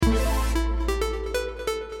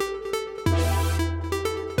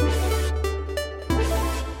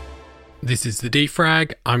This is the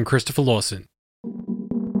Defrag. I'm Christopher Lawson.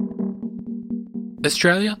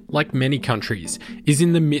 Australia, like many countries, is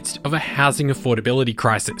in the midst of a housing affordability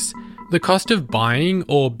crisis. The cost of buying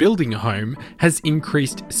or building a home has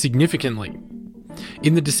increased significantly.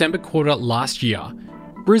 In the December quarter last year,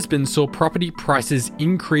 Brisbane saw property prices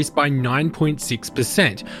increase by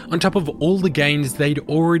 9.6% on top of all the gains they'd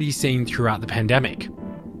already seen throughout the pandemic.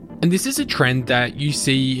 And this is a trend that you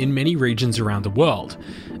see in many regions around the world.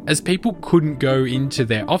 As people couldn't go into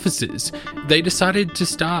their offices, they decided to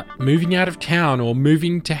start moving out of town or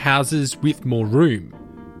moving to houses with more room.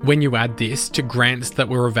 When you add this to grants that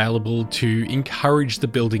were available to encourage the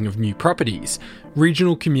building of new properties,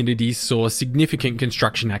 regional communities saw significant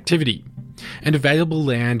construction activity, and available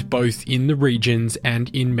land both in the regions and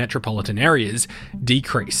in metropolitan areas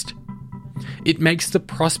decreased. It makes the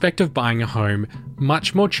prospect of buying a home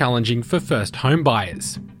much more challenging for first home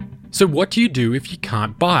buyers. So what do you do if you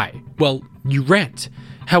can't buy? Well, you rent.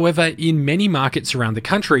 However, in many markets around the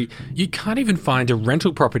country, you can't even find a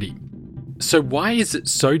rental property. So why is it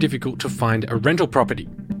so difficult to find a rental property?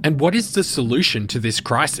 And what is the solution to this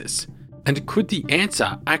crisis? And could the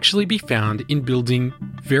answer actually be found in building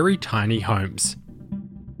very tiny homes?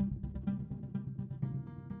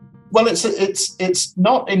 Well, it's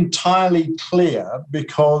not entirely clear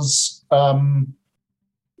because,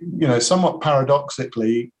 somewhat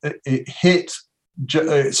paradoxically, it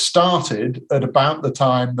started at about the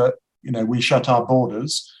time that, we shut our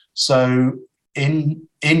borders. So in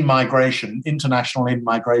migration, international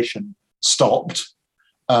in-migration stopped.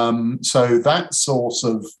 So that source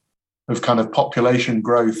of kind of population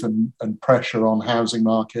growth and pressure on housing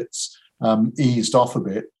markets eased off a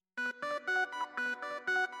bit.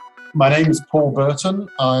 My name is Paul Burton.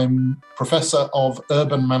 I'm Professor of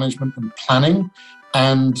Urban Management and Planning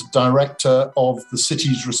and Director of the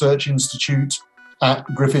Cities Research Institute at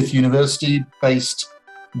Griffith University, based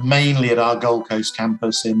mainly at our Gold Coast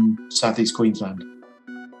campus in southeast Queensland.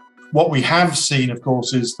 What we have seen, of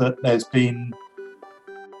course, is that there's been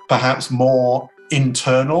perhaps more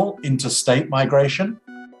internal, interstate migration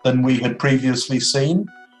than we had previously seen.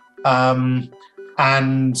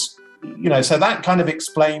 So that kind of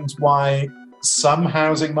explains why some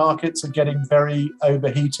housing markets are getting very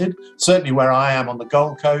overheated. Certainly where I am on the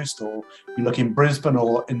Gold Coast, or you look in Brisbane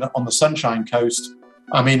or on the Sunshine Coast,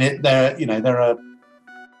 I mean, there are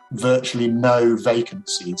virtually no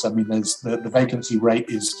vacancies. I mean, the vacancy rate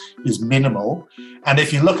is minimal. And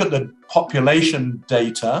if you look at the population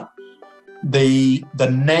data, the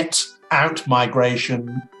net out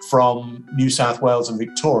migration from New South Wales and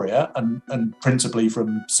Victoria, and principally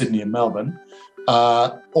from Sydney and Melbourne,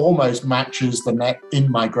 almost matches the net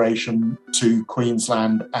in migration to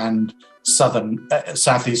Queensland and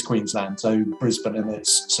southeast Queensland, so Brisbane and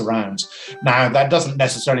its surrounds. Now, that doesn't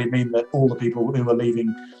necessarily mean that all the people who are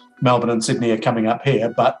leaving Melbourne and Sydney are coming up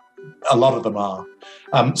here, but a lot of them are.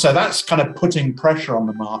 So that's kind of putting pressure on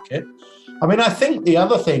the market. I mean, I think the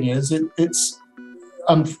other thing is it's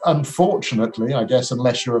unfortunately, I guess,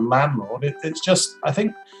 unless you're a landlord, it's just, I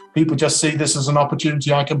think people just see this as an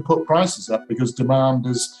opportunity. I can put prices up because demand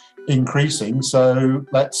is increasing. So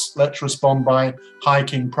let's respond by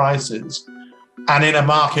hiking prices. And in a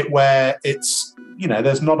market where it's,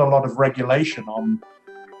 there's not a lot of regulation on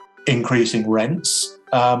increasing rents,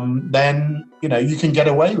 then, you can get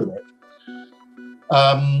away with it.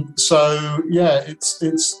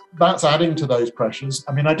 It's that's adding to those pressures.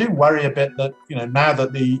 I mean, I do worry a bit that, now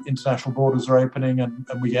that the international borders are opening and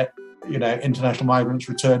we get, international migrants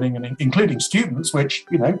returning, and including students, which,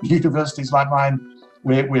 universities like mine,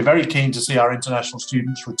 we're very keen to see our international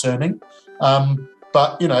students returning.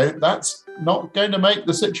 But, that's not going to make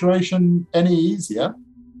the situation any easier.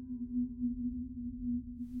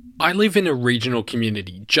 I live in a regional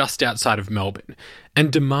community just outside of Melbourne,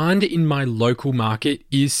 and demand in my local market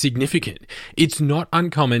is significant. It's not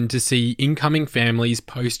uncommon to see incoming families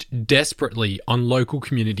post desperately on local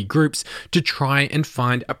community groups to try and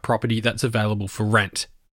find a property that's available for rent.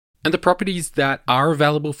 And the properties that are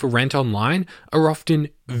available for rent online are often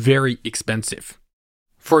very expensive.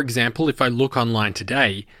 For example, if I look online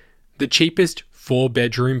today, the cheapest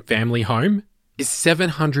 4-bedroom family home is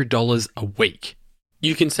 $700 a week.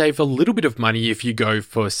 You can save a little bit of money if you go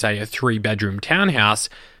for, say, a 3-bedroom townhouse,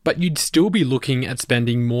 but you'd still be looking at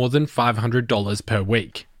spending more than $500 per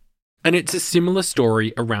week. And it's a similar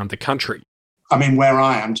story around the country. I mean, where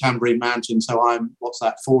I am, Tamborine Mountain, so I'm,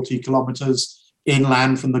 40 kilometres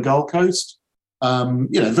inland from the Gold Coast.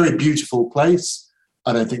 Very beautiful place.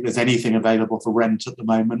 I don't think there's anything available for rent at the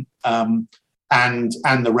moment. And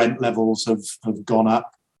the rent levels have gone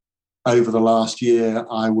up over the last year,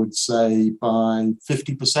 I would say by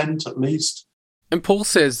 50% at least. And Paul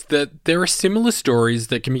says that there are similar stories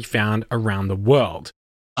that can be found around the world.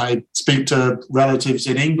 I speak to relatives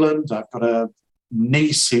in England. I've got a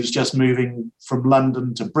niece who's just moving from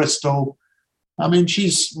London to Bristol. I mean,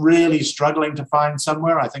 she's really struggling to find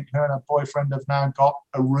somewhere. I think her and her boyfriend have now got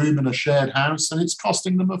a room in a shared house, and it's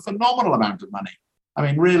costing them a phenomenal amount of money. I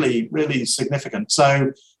mean, really, really significant.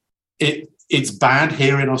 So it's bad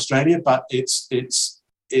here in Australia, but it's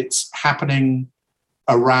happening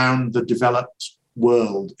around the developed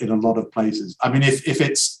world in a lot of places. I mean, if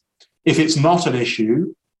it's not an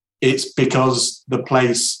issue, it's because the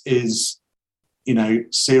place is,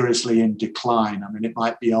 seriously in decline. I mean, it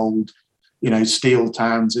might be old, steel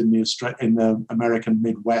towns in the American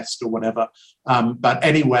Midwest or whatever. But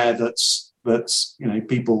anywhere that's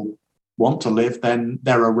people want to live, then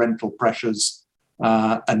there are rental pressures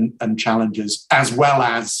and challenges, as well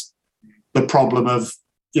as the problem of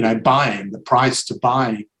buying. The price to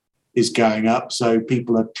buy is going up, so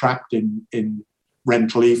people are trapped in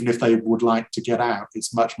rental. Even if they would like to get out,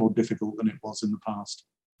 it's much more difficult than it was in the past.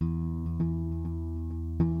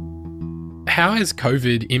 How has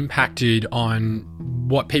COVID impacted on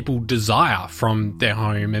what people desire from their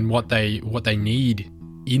home and what they need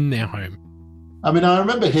in their home? I mean, I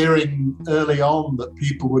remember hearing early on that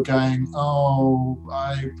people were going,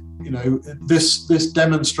 this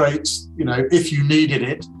demonstrates, if you needed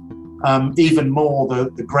it, even more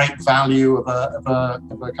the great value of a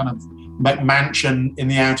kind of McMansion in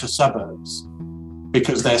the outer suburbs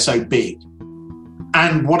because they're so big.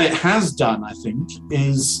 And what it has done, I think,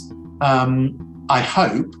 is I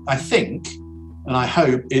hope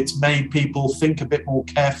it's made people think a bit more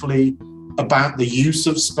carefully about the use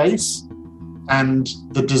of space and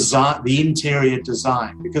the design, the interior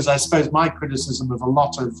design. Because I suppose my criticism of a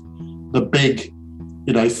lot of the big,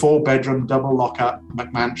 4-bedroom, double lock-up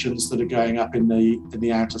McMansions that are going up in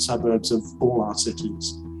the outer suburbs of all our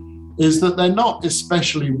cities is that they're not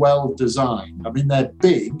especially well designed. I mean, they're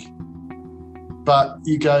big, but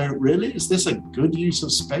you go, really? Is this a good use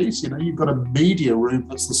of space? You've got a media room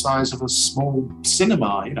that's the size of a small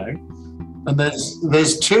cinema, and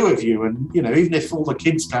there's two of you, and even if all the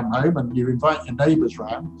kids come home and you invite your neighbours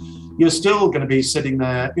round, you're still going to be sitting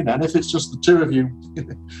there, and if it's just the two of you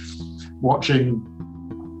watching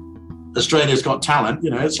Australia's Got Talent,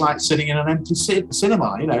 it's like sitting in an empty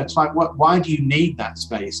cinema. It's like, why do you need that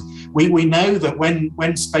space? We know that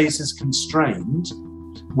when space is constrained,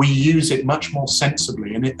 we use it much more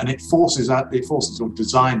sensibly, and it forces all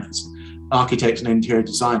designers, architects and interior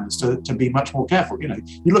designers to be much more careful.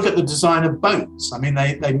 You look at the design of boats. I mean,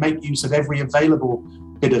 they make use of every available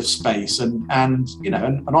bit of space, and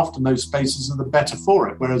often those spaces are the better for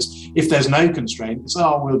it. Whereas if there's no constraints,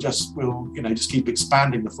 we'll just keep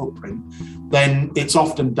expanding the footprint, then it's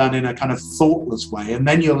often done in a kind of thoughtless way, and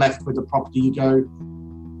then you're left with a property. You go,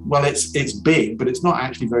 well, it's big, but it's not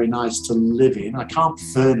actually very nice to live in. I can't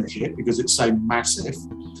furnish it because it's so massive.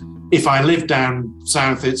 If I live down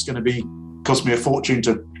south, it's going to cost me a fortune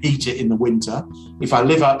to heat it in the winter. If I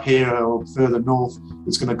live up here or further north,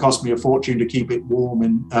 it's going to cost me a fortune to keep it warm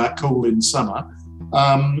and cool in summer.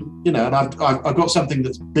 And I've got something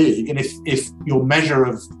that's big, and if your measure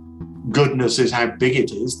of goodness is how big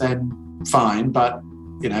it is, then fine. But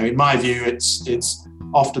in my view, it's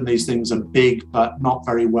often these things are big, but not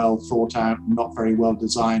very well thought out, not very well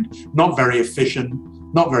designed, not very efficient,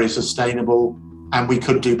 not very sustainable, and we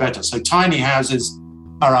could do better. So tiny houses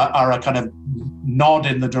are a kind of nod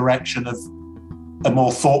in the direction of a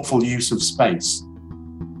more thoughtful use of space.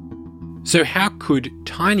 So how could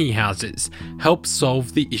tiny houses help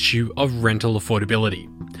solve the issue of rental affordability?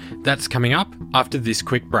 That's coming up after this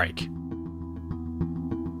quick break.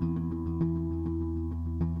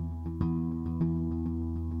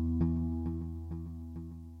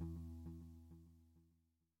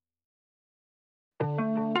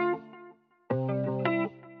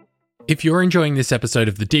 If you're enjoying this episode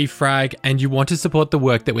of The Defrag and you want to support the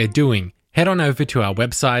work that we're doing, head on over to our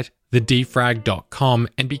website, thedefrag.com,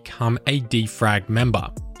 and become a Defrag member.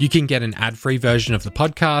 You can get an ad-free version of the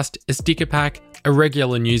podcast, a sticker pack, a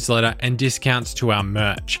regular newsletter, and discounts to our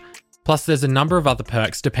merch. Plus, there's a number of other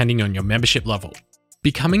perks depending on your membership level.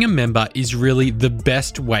 Becoming a member is really the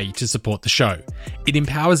best way to support the show. It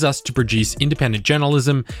empowers us to produce independent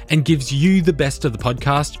journalism and gives you the best of the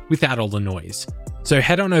podcast without all the noise. So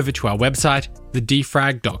head on over to our website,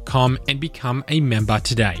 thedefrag.com, and become a member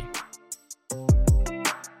today.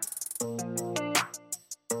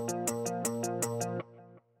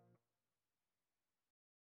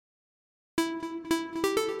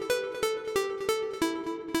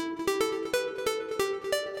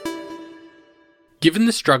 Given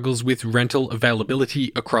the struggles with rental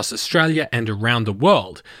availability across Australia and around the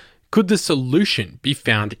world, could the solution be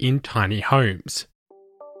found in tiny homes?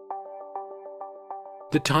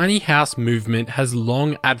 The tiny house movement has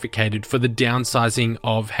long advocated for the downsizing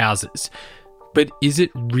of houses, but is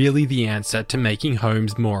it really the answer to making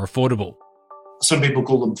homes more affordable? Some people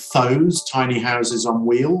call them THOs, tiny houses on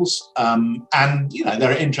wheels. And,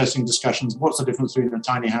 there are interesting discussions. What's the difference between a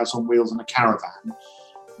tiny house on wheels and a caravan?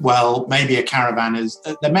 Well, maybe a caravan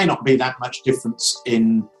there may not be that much difference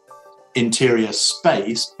in interior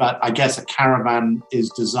space, but I guess a caravan is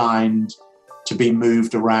designed to be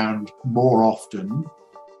moved around more often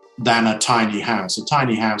than a tiny house. A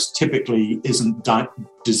tiny house typically isn't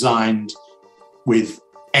designed with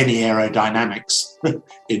any aerodynamics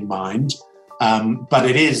in mind, but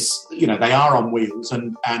it is, they are on wheels,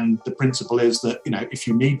 and the principle is that, if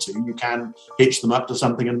you need to, you can hitch them up to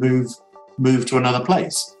something and move to another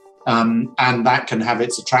place. And that can have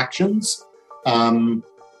its attractions. We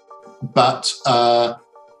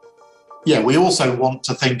also want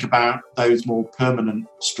to think about those more permanent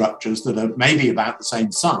structures that are maybe about the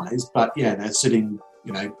same size, but they're sitting,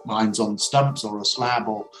 mine's on stumps or a slab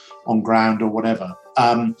or on ground or whatever.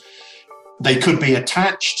 They could be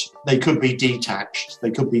attached, they could be detached, they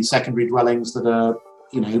could be secondary dwellings that are,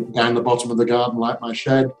 down the bottom of the garden like my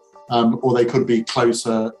shed, or they could be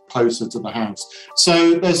closer to the house.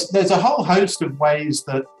 So there's a whole host of ways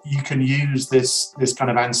that you can use this kind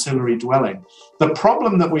of ancillary dwelling. The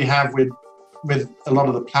problem that we have with a lot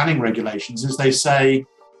of the planning regulations is they say,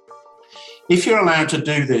 if you're allowed to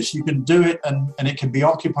do this, you can do it and it can be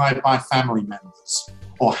occupied by family members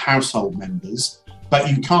or household members, but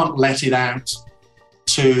you can't let it out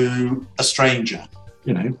to a stranger,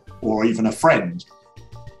 or even a friend.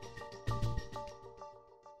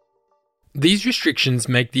 These restrictions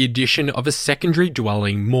make the addition of a secondary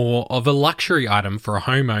dwelling more of a luxury item for a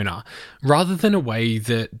homeowner, rather than a way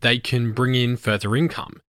that they can bring in further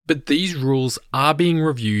income. But these rules are being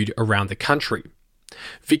reviewed around the country.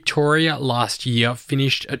 Victoria last year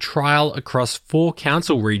finished a trial across 4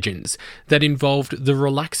 council regions that involved the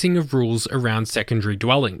relaxing of rules around secondary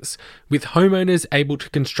dwellings, with homeowners able to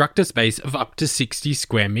construct a space of up to 60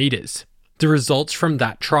 square metres. The results from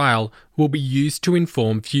that trial will be used to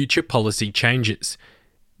inform future policy changes.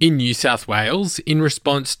 In New South Wales, in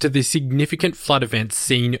response to the significant flood events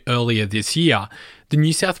seen earlier this year, the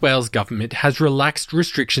New South Wales government has relaxed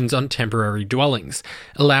restrictions on temporary dwellings,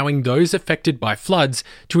 allowing those affected by floods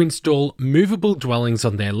to install movable dwellings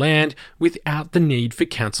on their land without the need for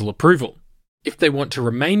council approval. If they want to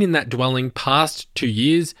remain in that dwelling past 2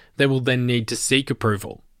 years, they will then need to seek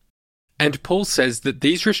approval. And Paul says that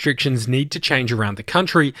these restrictions need to change around the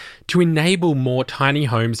country to enable more tiny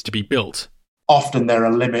homes to be built. Often there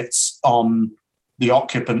are limits on the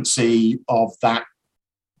occupancy of that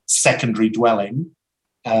secondary dwelling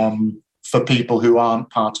for people who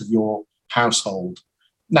aren't part of your household.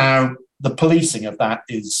 Now, the policing of that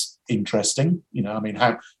is interesting.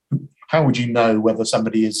 How would you know whether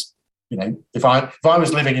somebody is, if I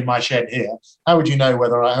was living in my shed here, how would you know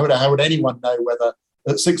how would anyone know whether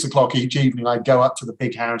at 6 o'clock each evening I'd go up to the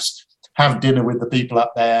big house, have dinner with the people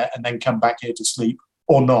up there, and then come back here to sleep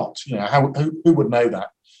or not? Who would know that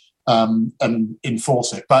and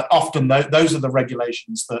enforce it? But often those are the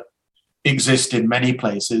regulations that exist in many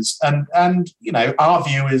places, and our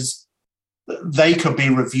view is they could be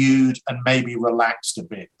reviewed and maybe relaxed a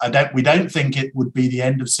bit. We don't think it would be the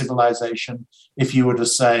end of civilization if you were to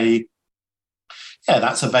say,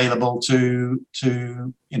 that's available to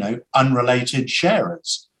unrelated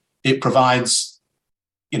sharers. It provides,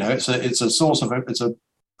 it's a source of it's a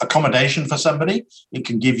accommodation for somebody. It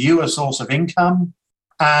can give you a source of income,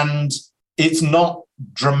 and it's not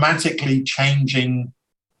dramatically changing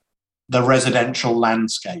the residential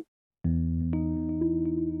landscape.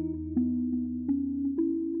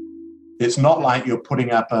 It's not like you're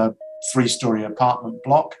putting up a 3-story apartment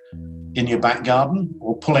block in your back garden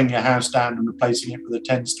or pulling your house down and replacing it with a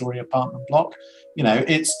 10-story apartment block.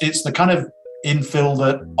 It's the kind of infill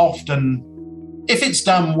that often, if it's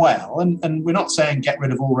done well, and we're not saying get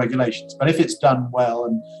rid of all regulations, but if it's done well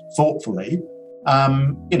and thoughtfully,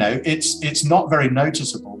 it's not very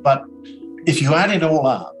noticeable. But if you add it all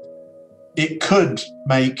up, it could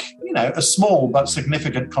make, a small but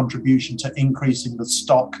significant contribution to increasing the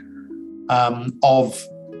stock of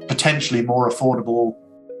potentially more affordable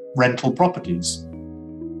rental properties.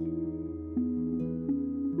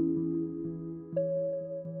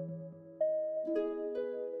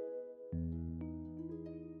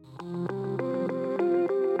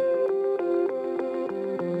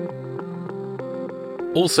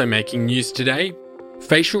 Also making news today,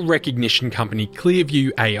 Facial recognition company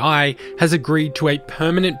Clearview AI has agreed to a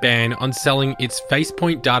permanent ban on selling its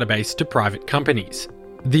FacePoint database to private companies.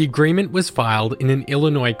 The agreement was filed in an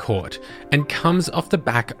Illinois court and comes off the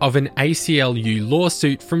back of an ACLU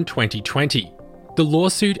lawsuit from 2020. The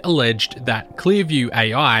lawsuit alleged that Clearview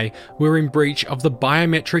AI were in breach of the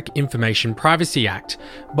Biometric Information Privacy Act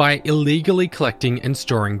by illegally collecting and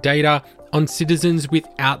storing data on citizens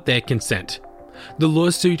without their consent. The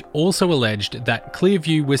lawsuit also alleged that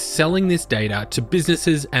Clearview was selling this data to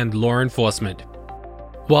businesses and law enforcement.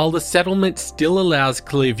 While the settlement still allows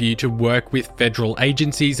Clearview to work with federal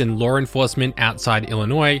agencies and law enforcement outside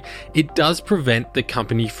Illinois, it does prevent the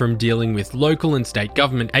company from dealing with local and state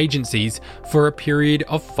government agencies for a period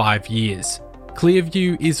of 5 years.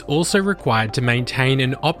 Clearview is also required to maintain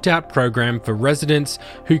an opt-out program for residents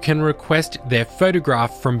who can request their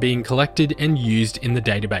photograph from being collected and used in the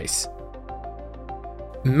database.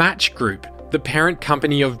 Match Group, the parent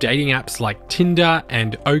company of dating apps like Tinder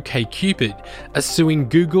and OkCupid, are suing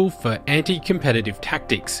Google for anti-competitive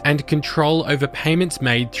tactics and control over payments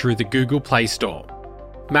made through the Google Play Store.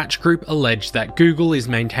 Match Group alleged that Google is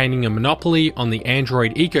maintaining a monopoly on the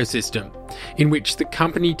Android ecosystem, in which the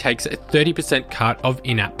company takes a 30% cut of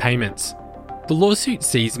in-app payments. The lawsuit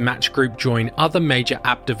sees Match Group join other major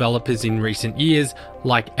app developers in recent years,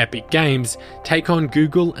 like Epic Games, take on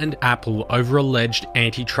Google and Apple over alleged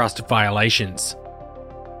antitrust violations.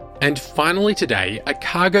 And finally today, a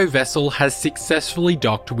cargo vessel has successfully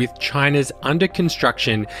docked with China's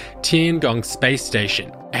under-construction Tiangong space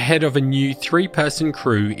station, ahead of a new 3-person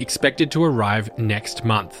crew expected to arrive next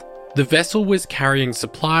month. The vessel was carrying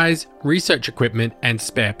supplies, research equipment, and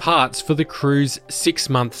spare parts for the crew's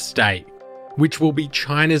 6-month stay, which will be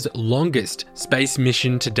China's longest space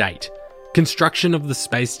mission to date. Construction of the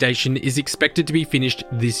space station is expected to be finished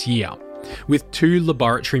this year, with 2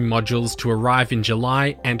 laboratory modules to arrive in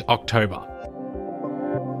July and October.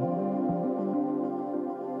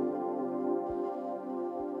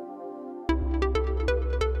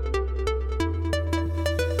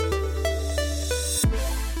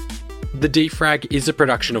 The Defrag is a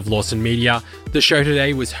production of Lawson Media. The show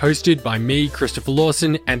today was hosted by me, Christopher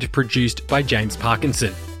Lawson, and produced by James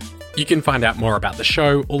Parkinson. You can find out more about the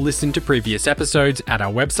show or listen to previous episodes at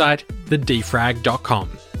our website,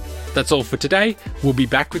 thedefrag.com. That's all for today. We'll be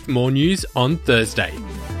back with more news on Thursday.